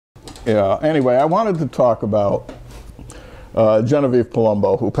Yeah. Anyway, I wanted to talk about Genevieve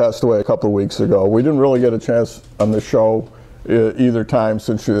Palombo, who passed away a couple of weeks ago. We didn't really get a chance on the show either time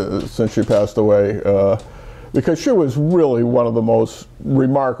since she passed away, because she was really one of the most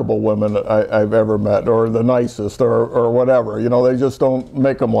remarkable women I've ever met, or the nicest, or whatever. You know, they just don't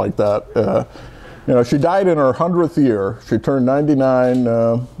make them like that. You know, she died in her 100th year. She turned 99,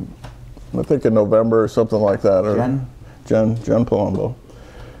 I think in November or something like that. Or Jen Palombo.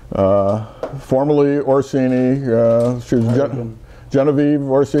 Formerly Orsini, she was Genevieve,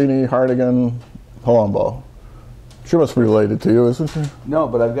 Orsini, Hartigan, Palombo. She must be related to you, isn't she? No,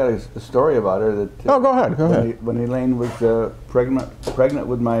 but I've got a story about her. That oh, go ahead. When Elaine was pregnant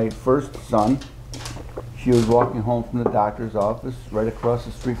with my first son, she was walking home from the doctor's office right across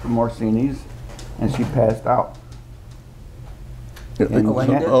the street from Orsini's, and she passed out.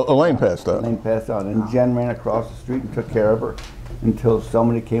 Elaine passed out. Elaine passed out, and Jen ran across the street and took care of her until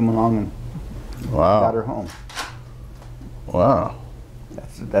somebody came along and got her home. Wow.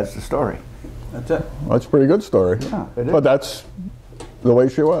 That's the story. That's it. Well, that's a pretty good story. Yeah, it is. But that's the way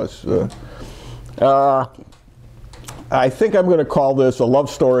she was. I think I'm going to call this a love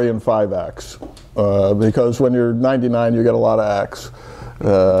story in 5 acts, because when you're 99, you get a lot of acts.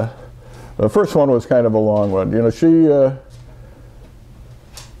 The first one was kind of a long one. You know,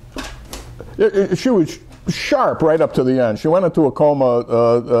 she was sharp right up to the end. She went into a coma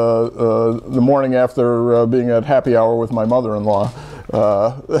the morning after being at happy hour with my mother-in-law.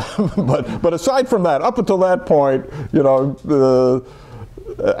 But aside from that, up until that point, you know,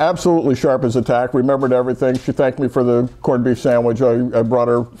 absolutely sharp as a tack. Remembered everything. She thanked me for the corned beef sandwich I brought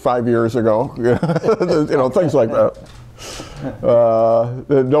her 5 years ago. You know, things like that.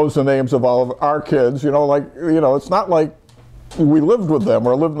 Knows the names of all of our kids. You know, like, you know, it's not like we lived with them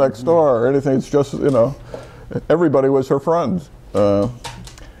or lived next door or anything. It's just, you know, everybody was her friend.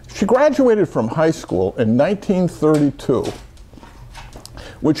 She graduated from high school in 1932,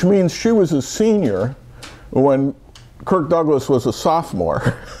 which means she was a senior when Kirk Douglas was a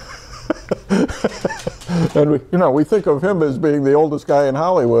sophomore. And we think of him as being the oldest guy in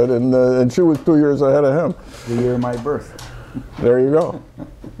Hollywood, and she was 2 years ahead of him. The year of my birth. There you go.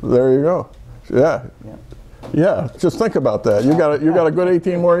 There you go. Yeah. Yeah. Just think about that. You got a good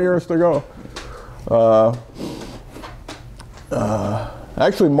 18 more years to go.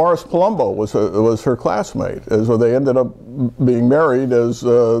 Actually, Morris Palombo was her classmate. So they ended up being married as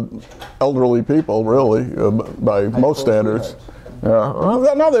elderly people, really, by most standards. Yeah.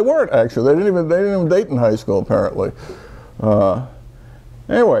 Well, no, they weren't actually. They didn't even date in high school, apparently.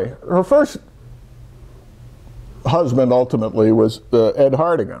 Anyway, her first husband ultimately was Ed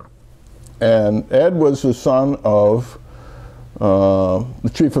Hartigan, and Ed was the son of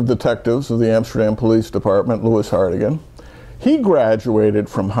the chief of detectives of the Amsterdam Police Department, Louis Hartigan. He graduated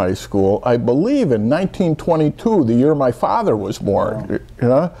from high school, I believe, in 1922, the year my father was born. Wow. You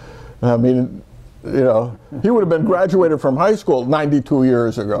know, I mean, you know, he would have been graduated from high school 92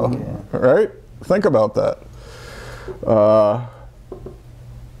 years ago, right? Think about that.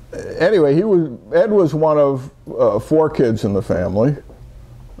 Anyway, Ed was one of 4 kids in the family.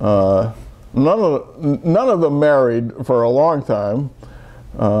 None of them married for a long time.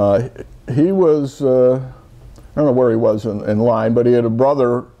 He was, I don't know where he was in line, but he had a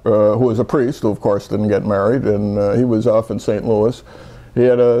brother who was a priest, who of course didn't get married, and he was off in St. Louis. He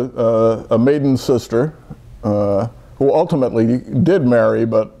had a maiden sister who ultimately did marry,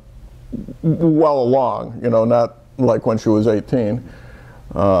 but well along, you know, not like when she was 18.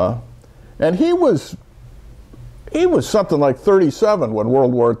 And he was something like 37 when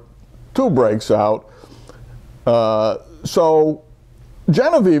World War II breaks out. So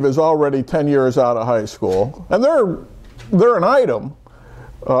Genevieve is already 10 years out of high school, and they're an item,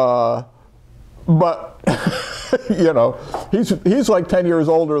 but you know, he's like 10 years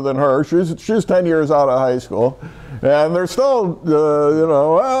older than her. She's 10 years out of high school, and they're still, you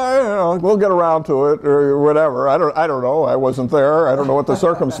know, we'll get around to it or whatever. I don't know. I wasn't there. I don't know what the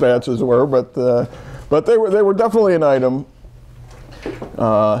circumstances were, but they were definitely an item.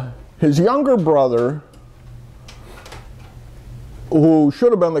 His younger brother, who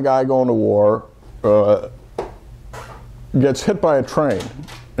should have been the guy going to war, gets hit by a train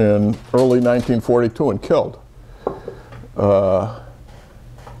in early 1942 and killed.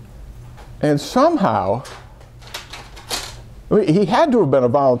 And somehow, I mean, he had to have been a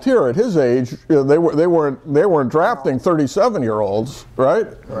volunteer at his age. You know, they weren't drafting 37-year-olds, right?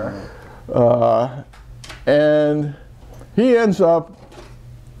 Right. And he ends up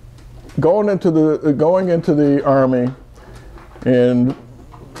going into the army in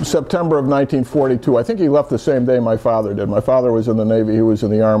September of 1942. I think he left the same day my father did. My father was in the Navy, he was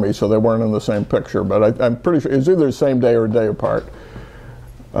in the Army, so they weren't in the same picture. But I'm pretty sure it was either the same day or a day apart.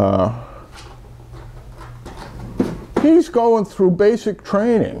 He's going through basic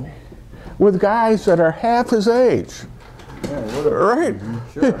training with guys that are half his age. Yeah, right?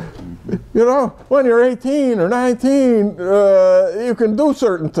 Sure. You know, when you're 18 or 19, you can do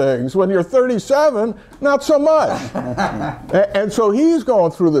certain things. When you're 37, not so much. And so he's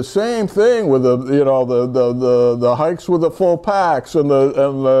going through the same thing with the, you know, the hikes with the full packs and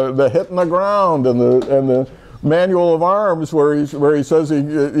the hitting the ground and the manual of arms where he says he,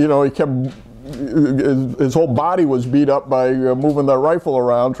 you know, he kept, his whole body was beat up by moving the rifle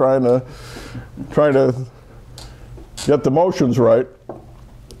around trying to get the motions right.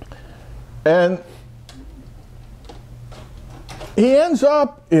 And he ends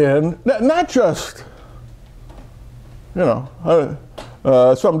up in not just, you know,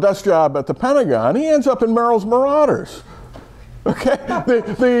 some desk job at the Pentagon. He ends up in Merrill's Marauders. Okay, the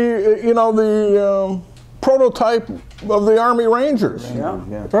prototype of the Army Rangers.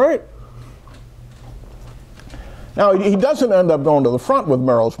 Yeah. Right. Now he doesn't end up going to the front with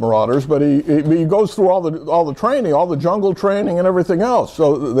Merrill's Marauders, but he goes through all the training, all the jungle training and everything else.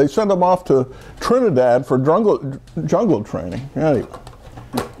 So they send him off to Trinidad for jungle training. Anyway.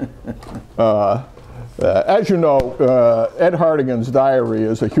 As you know, Ed Hartigan's diary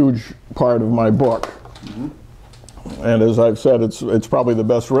is a huge part of my book. Mm-hmm. And as I've said, it's probably the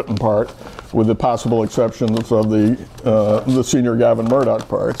best written part, with the possible exceptions of the senior Gavin Murdoch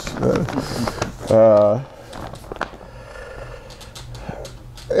parts.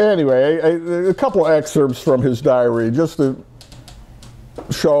 Anyway, a couple excerpts from his diary just to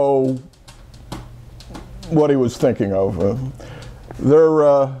show what he was thinking of.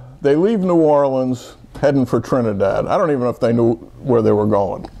 They leave New Orleans heading for Trinidad. I don't even know if they knew where they were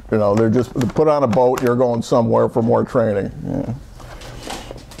going. You know, they're just put on a boat, you're going somewhere for more training. Yeah.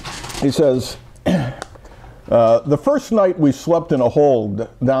 He says, the first night we slept in a hold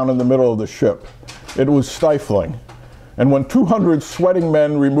down in the middle of the ship. It was stifling. And when 200 sweating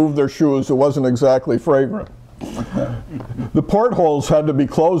men removed their shoes, it wasn't exactly fragrant. The portholes had to be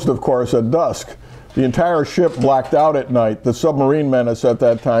closed, of course, at dusk. The entire ship blacked out at night, the submarine menace at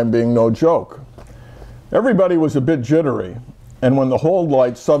that time being no joke. Everybody was a bit jittery, and when the hold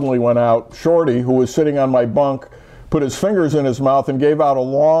light suddenly went out, Shorty, who was sitting on my bunk, put his fingers in his mouth and gave out a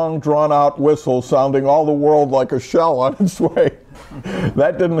long, drawn-out whistle sounding all the world like a shell on its way.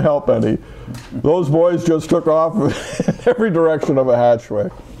 That didn't help any. Those boys just took off in every direction of a hatchway.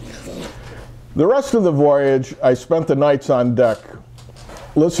 The rest of the voyage, I spent the nights on deck,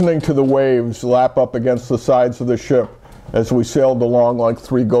 listening to the waves lap up against the sides of the ship as we sailed along like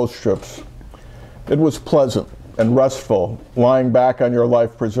three ghost ships. It was pleasant and restful, lying back on your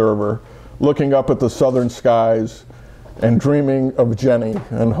life preserver, looking up at the southern skies and dreaming of Jenny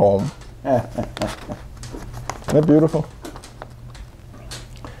and home. Isn't that beautiful?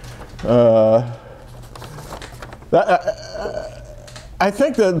 I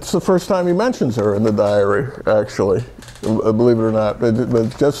think that's the first time he mentions her in the diary, actually, believe it or not. But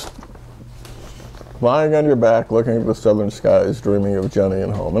just lying on your back, looking at the southern skies, dreaming of Jenny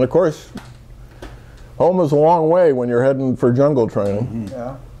and home. And of course, home is a long way when you're heading for jungle training. Mm-hmm.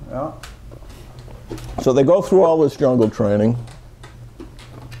 Yeah, yeah. So they go through all this jungle training,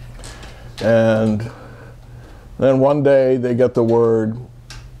 and then one day they get the word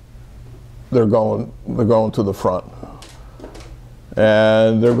they're going to the front.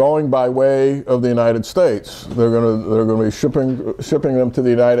 And they're going by way of the United States. They're going to be shipping them to the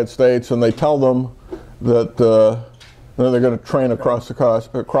United States, and they tell them that they're going to train across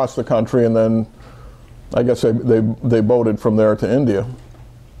the country, and then I guess they boated from there to India,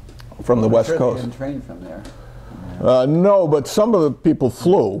 from the West Coast. They didn't train from there. No, but some of the people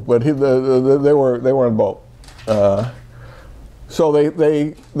flew, but they were in boat. So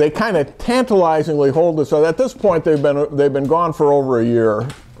they kind of tantalizingly hold us. At this point, they've been gone for over a year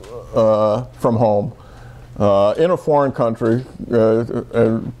from home, in a foreign country.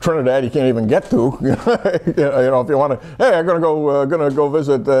 Trinidad, you can't even get to. You know, if you want to, hey, I'm gonna go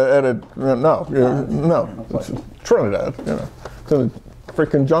visit Ed. No, it's Trinidad. You know, it's in the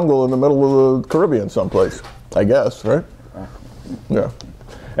freaking jungle in the middle of the Caribbean, someplace. I guess, right? Yeah.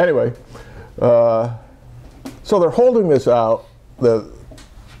 Anyway, so they're holding this out, that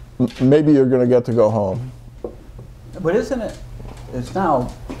maybe you're going to get to go home. But isn't it? It's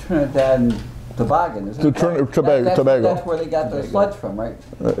now Trinidad and Tobago, isn't it? Tobago. That's where they got the sleds from, right?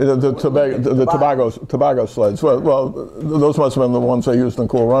 The Tobago sleds. Well, those must have been the ones they used in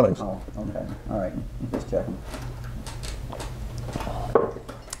Cool Runnings. Oh, okay. All right. Just checking.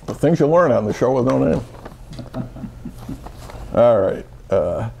 Things you learn on the show with no name. All right.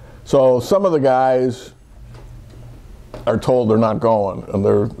 So some of the guys are told they're not going, and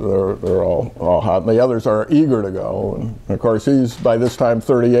they're all hot, and the others are eager to go. And of course, he's by this time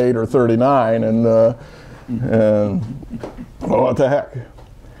 38 or 39, and well, what the heck?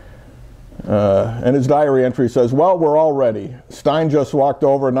 And his diary entry says, "Well, we're all ready. Stein just walked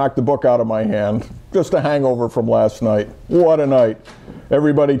over and knocked the book out of my hand. Just a hangover from last night. What a night.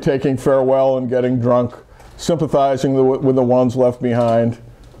 Everybody taking farewell and getting drunk, sympathizing with the ones left behind.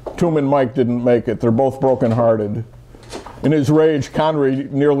 Toom and Mike didn't make it. They're both broken-hearted. In his rage, Connery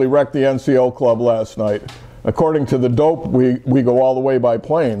nearly wrecked the NCO club last night. According to the dope, we go all the way by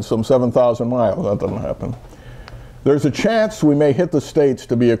plane, some 7,000 miles. That doesn't happen. There's a chance we may hit the States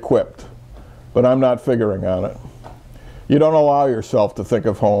to be equipped, but I'm not figuring on it. You don't allow yourself to think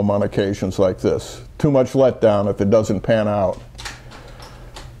of home on occasions like this. Too much letdown if it doesn't pan out.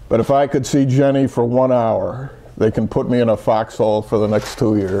 But if I could see Jenny for 1 hour, they can put me in a foxhole for the next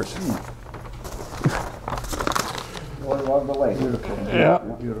 2 years." Beautiful. Yeah.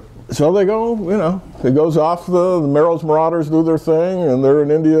 Beautiful. So they go, you know, it goes off, the Merrill's Marauders do their thing, and they're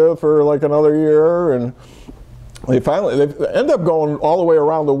in India for like another year, and they end up going all the way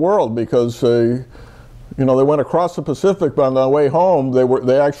around the world because you know, they went across the Pacific, but on the way home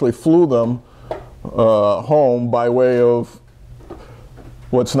they actually flew them home by way of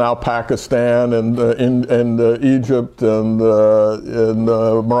what's now Pakistan and Egypt and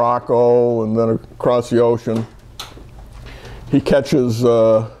Morocco, and then across the ocean. He catches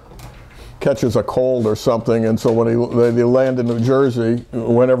a cold or something, and so when they land in New Jersey,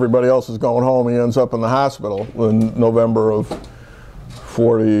 when everybody else is going home, he ends up in the hospital in November of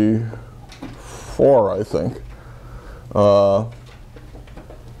 '44, I think.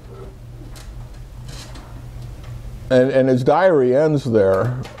 And his diary ends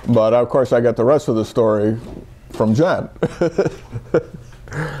there, but of course I got the rest of the story from Jen.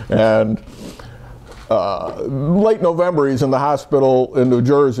 And late November, he's in the hospital in New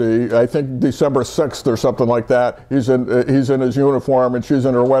Jersey. I think December 6th or something like that. He's in his uniform, and she's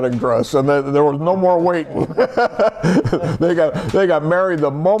in her wedding dress, and there was no more waiting. They got married the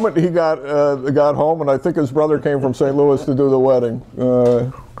moment he got home, and I think his brother came from St. Louis to do the wedding.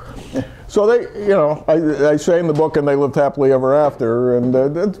 So they, you know, I say in the book, and they lived happily ever after, and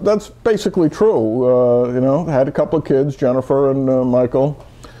that's basically true. You know, had a couple of kids, Jennifer and Michael.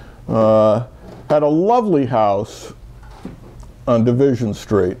 Had a lovely house on Division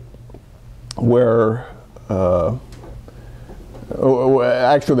Street, where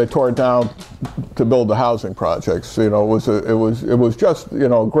actually they tore it down to build the housing projects. You know, it was just, you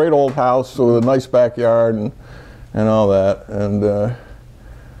know, a great old house with a nice backyard and all that. And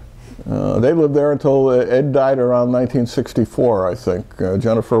they lived there until Ed died around 1964, I think.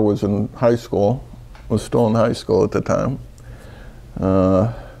 Jennifer was in high school, was still in high school at the time.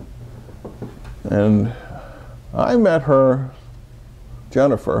 And I met her,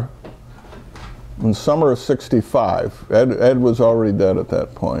 Jennifer, in summer of '65. Ed was already dead at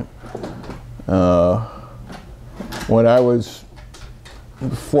that point. When I was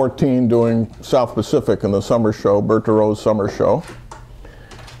 14 doing South Pacific in the summer show, Bert DeRoe's summer show.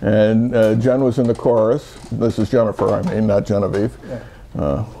 And Jen was in the chorus. This is Jennifer, I mean, not Genevieve.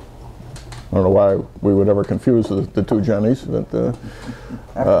 Yeah. I don't know why we would ever confuse the two Jennies. But,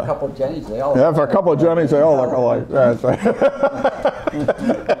 after a couple of Jennies, they all after a couple of Jennies, they all look alike. That's right.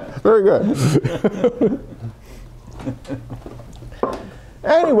 Very good.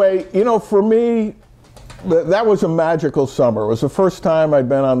 Anyway, you know, for me, that was a magical summer. It was the first time I'd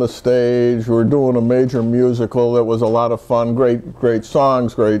been on the stage. We were doing a major musical. That was a lot of fun. Great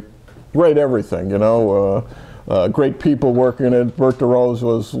songs, great everything, you know. Great people working it. Bert DeRose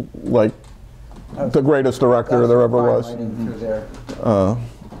was like the greatest director there ever was.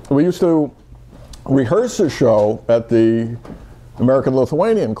 We used to rehearse the show at the American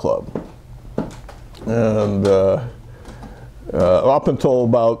Lithuanian Club, and up until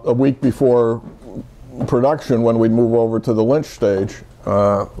about a week before production, when we'd move over to the Lynch stage,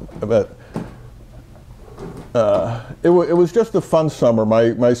 it was just a fun summer.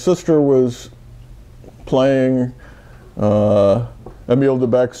 My sister was playing Emile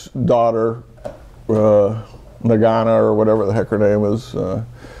DeBeck's daughter, Nagana, or whatever the heck her name is.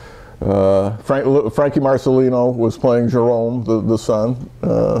 Frankie Marcelino was playing Jerome, the son.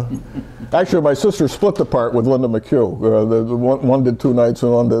 Actually, my sister split the part with Linda McHugh. One did 2 nights,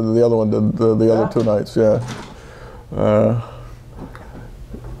 and the other one did the other 2 nights. Yeah.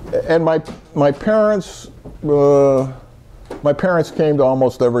 And my parents my parents came to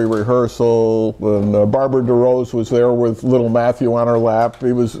almost every rehearsal, and Barbara DeRose was there with little Matthew on her lap.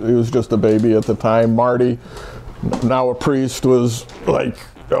 He was just a baby at the time. Marty, now a priest, was like,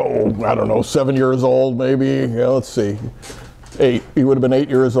 oh, I don't know, 7 years old maybe. Yeah, let's see, 8. He would have been 8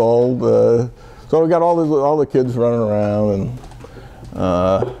 years old. So we got all the kids running around,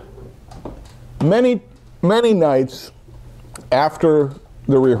 and many nights after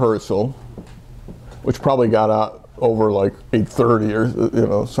the rehearsal, which probably got out over like 8:30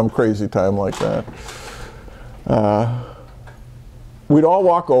 or some crazy time like that, we'd all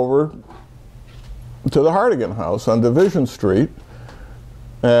walk over to the Hartigan house on Division Street,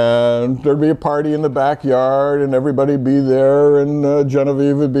 and there'd be a party in the backyard, and everybody'd be there, and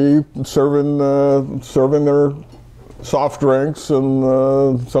Genevieve would be serving their soft drinks,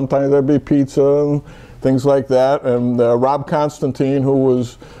 and sometimes there'd be pizza and things like that. And Rob Constantine, who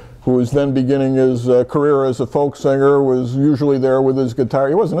was then beginning his career as a folk singer, was usually there with his guitar.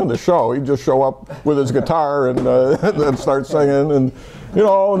 He wasn't in the show; he'd just show up with his guitar and then start singing. And they'd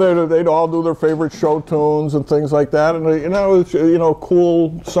all do their favorite show tunes and things like that. And it was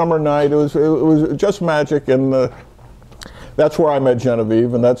cool summer night. It was just magic. And that's where I met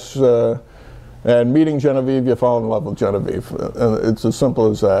Genevieve, and meeting Genevieve, you fall in love with Genevieve. And it's as simple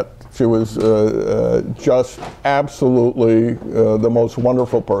as that. She was just absolutely the most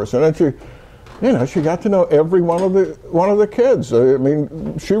wonderful person, and she got to know every one of the kids. I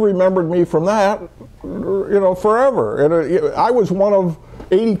mean, she remembered me from that, forever. And I was one of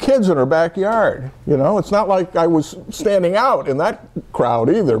 80 kids in her backyard. It's not like I was standing out in that crowd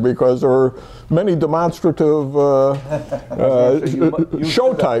either, because there were many demonstrative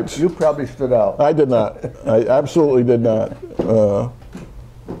show types. You probably stood out. I did not. I absolutely did not.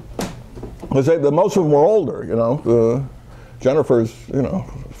 The most of them were older. Jennifer's 4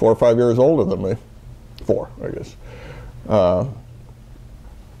 or 5 years older than me. 4, I guess.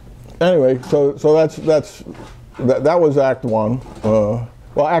 Anyway, so that was Act 1.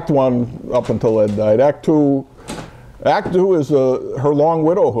 Well, Act 1 up until Ed died. Act 2 is her long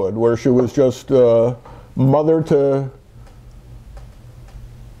widowhood, where she was just mother to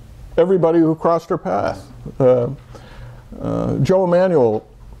everybody who crossed her path. Joe Emanuel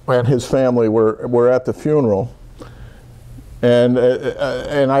and his family were at the funeral, and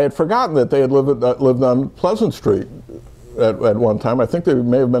I had forgotten that they had lived on Pleasant Street at one time. I think they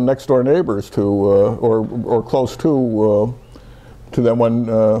may have been next door neighbors to, or close to them when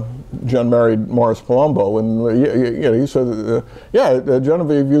Jen married Morris Palombo. And he said,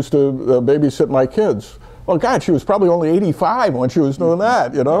 Genevieve used to babysit my kids. Well, God, she was probably only 85 when she was doing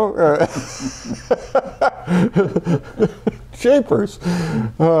that, Shapers.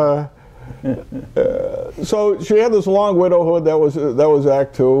 So she had this long widowhood. That was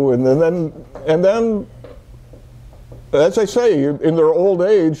Act 2, and then, as I say, in their old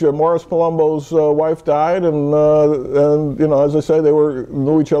age, Morris Palombo's wife died, and as I say, they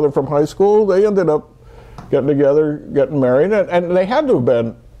knew each other from high school. They ended up getting together, getting married, and they had to have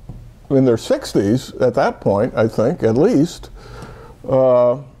been in their 60s at that point, I think, at least.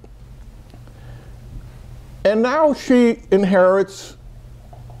 And now she inherits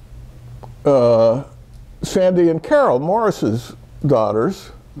Sandy and Carol, Morris's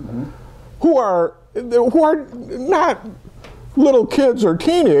daughters, mm-hmm. who are not little kids or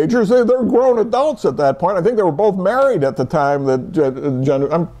teenagers. They're grown adults at that point. I think they were both married at the time that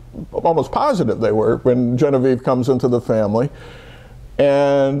I'm almost positive they were, when Genevieve comes into the family.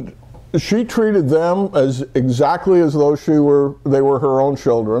 And she treated them as exactly as though they were her own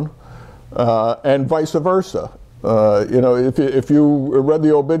children, and vice versa. If you read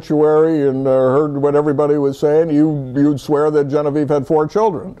the obituary and heard what everybody was saying, you'd swear that Genevieve had 4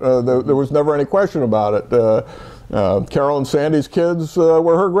 children. There was never any question about it. Carol and Sandy's kids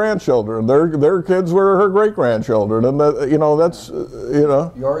were her grandchildren. Their kids were her great-grandchildren, and that's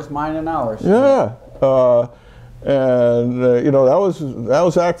yours, mine, and ours. Yeah. That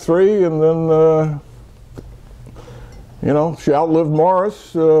was Act 3, and then she outlived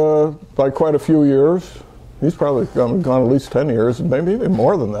Morris by quite a few years. He's probably gone at least 10 years, maybe even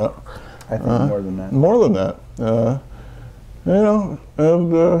more than that. I think more than that. More than that.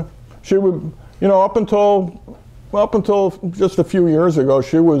 And she would, up until just a few years ago,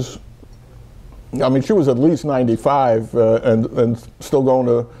 she was at least 95 and still going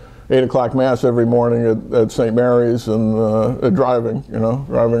to 8 o'clock Mass every morning at St. Mary's and driving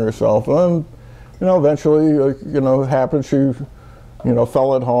herself. And, eventually, it happened. She,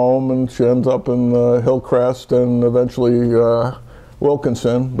 fell at home, and she ends up in Hillcrest and eventually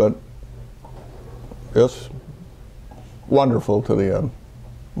Wilkinson. But yes, wonderful to the end.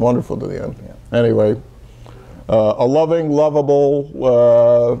 Wonderful to the end. Yeah. Anyway, a loving,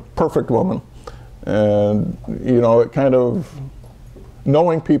 lovable, perfect woman. And, you know, it kind of,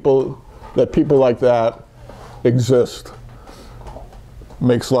 knowing people like that exist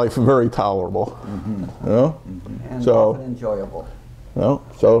makes life very tolerable. Mm-hmm. You know? Mm-hmm. And often enjoyable. You know,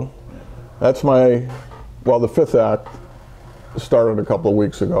 so that's my, well, the fifth act started a couple of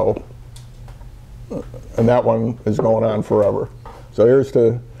weeks ago. And that one is going on forever. So here's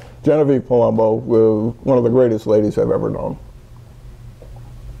to Genevieve Palombo, one of the greatest ladies I've ever known.